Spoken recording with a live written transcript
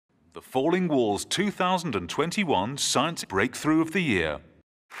the Falling Walls 2021 Science Breakthrough of the Year.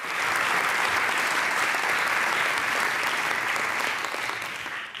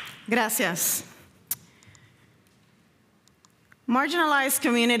 Gracias. Marginalized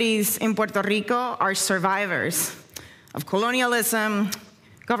communities in Puerto Rico are survivors of colonialism,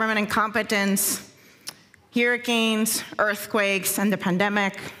 government incompetence, hurricanes, earthquakes, and the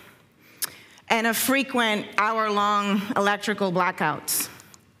pandemic, and of frequent hour-long electrical blackouts.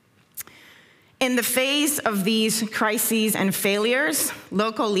 In the face of these crises and failures,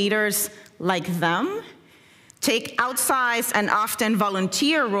 local leaders like them take outsized and often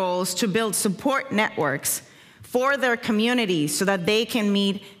volunteer roles to build support networks for their communities so that they can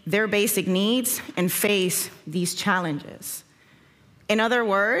meet their basic needs and face these challenges. In other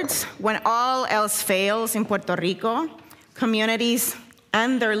words, when all else fails in Puerto Rico, communities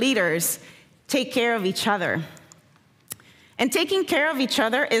and their leaders take care of each other. And taking care of each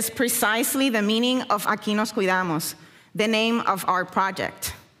other is precisely the meaning of Aquí Nos Cuidamos, the name of our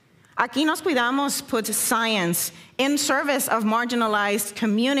project. Aquí Nos Cuidamos puts science in service of marginalized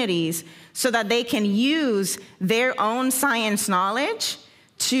communities so that they can use their own science knowledge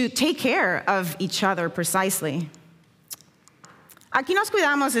to take care of each other precisely. Aquí Nos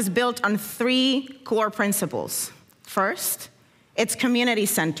Cuidamos is built on 3 core principles. First, it's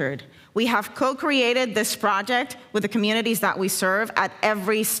community-centered. We have co-created this project with the communities that we serve at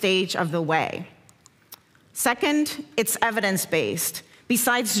every stage of the way. Second, it's evidence-based.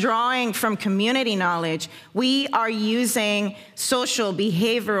 Besides drawing from community knowledge, we are using social,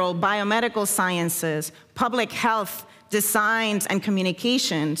 behavioral, biomedical sciences, public health, designs, and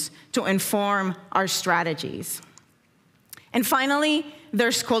communications to inform our strategies. And finally,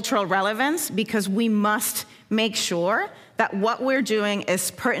 there's cultural relevance because we must make sure that what we're doing is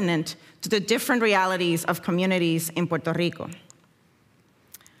pertinent to the different realities of communities in Puerto Rico.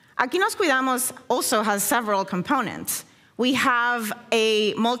 Aquí Nos Cuidamos also has several components. We have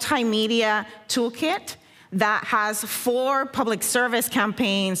a multimedia toolkit that has 4 public service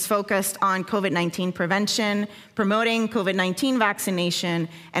campaigns focused on COVID-19 prevention, promoting COVID-19 vaccination,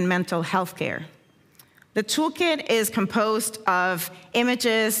 and mental health care. The toolkit is composed of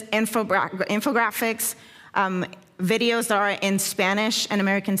images, infographics, videos that are in Spanish and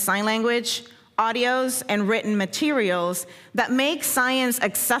American Sign Language, audios, and written materials that make science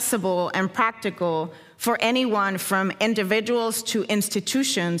accessible and practical for anyone from individuals to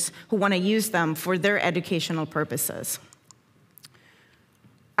institutions who want to use them for their educational purposes.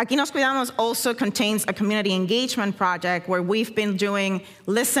 Aquí Nos Cuidamos also contains a community engagement project where we've been doing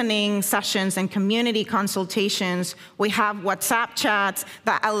listening sessions and community consultations. We have WhatsApp chats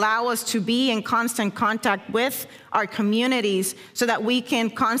that allow us to be in constant contact with our communities so that we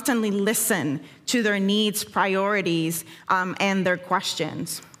can constantly listen to their needs, priorities, and their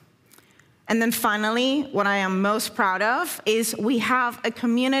questions. And then finally, what I am most proud of is we have a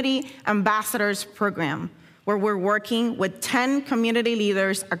community ambassadors program where we're working with 10 community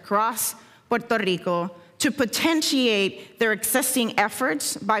leaders across Puerto Rico to potentiate their existing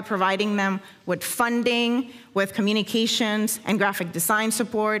efforts by providing them with funding, with communications and graphic design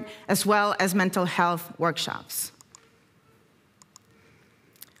support, as well as mental health workshops.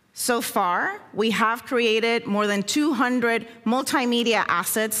 So far, we have created more than 200 multimedia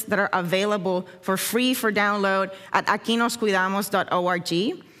assets that are available for free for download at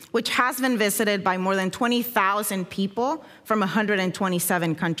aquinoscuidamos.org, which has been visited by more than 20,000 people from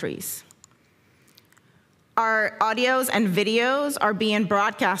 127 countries. Our audios and videos are being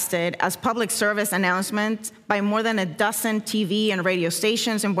broadcasted as public service announcements by more than a dozen TV and radio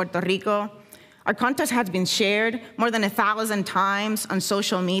stations in Puerto Rico. Our content has been shared more than 1,000 times on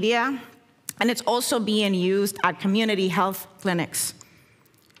social media, and it's also being used at community health clinics.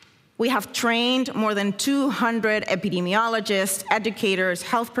 We have trained more than 200 epidemiologists, educators,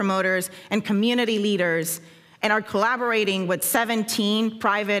 health promoters, and community leaders, and are collaborating with 17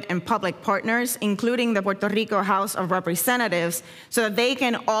 private and public partners, including the Puerto Rico House of Representatives, so that they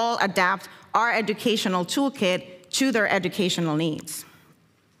can all adapt our educational toolkit to their educational needs.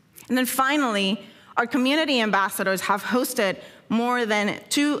 And then finally, our community ambassadors have hosted more than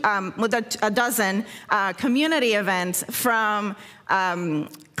a dozen community events from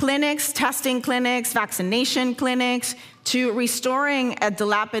clinics, testing clinics, vaccination clinics, to restoring a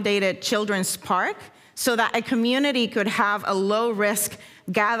dilapidated children's park so that a community could have a low-risk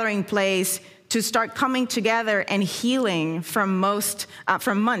gathering place to start coming together and healing from months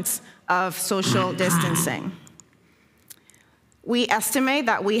of social distancing. We estimate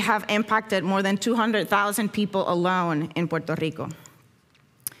that we have impacted more than 200,000 people alone in Puerto Rico.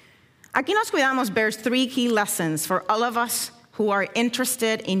 Aquí Nos Cuidamos bears 3 key lessons for all of us who who are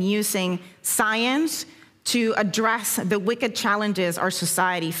interested in using science to address the wicked challenges our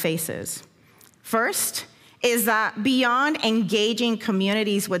society faces. First is that beyond engaging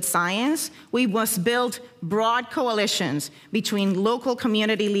communities with science, we must build broad coalitions between local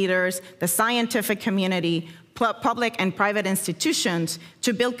community leaders, the scientific community, public and private institutions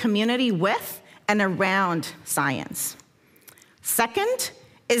to build community with and around science. Second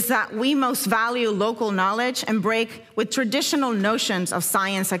is that we must value local knowledge and break with traditional notions of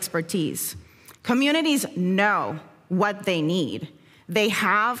science expertise. Communities know what they need. They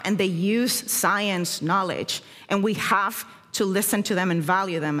have and they use science knowledge, and we have to listen to them and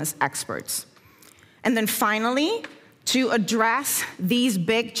value them as experts. And then finally, to address these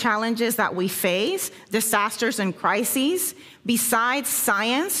big challenges that we face, disasters and crises, besides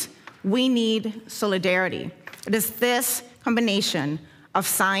science, we need solidarity. It is this combination of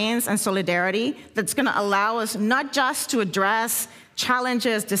science and solidarity that's going to allow us not just to address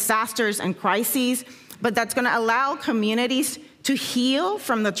challenges, disasters, and crises, but that's going to allow communities to heal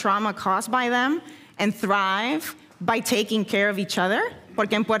from the trauma caused by them and thrive by taking care of each other,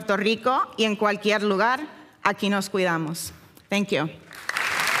 porque en Puerto Rico y en cualquier lugar, aquí nos cuidamos. Thank you.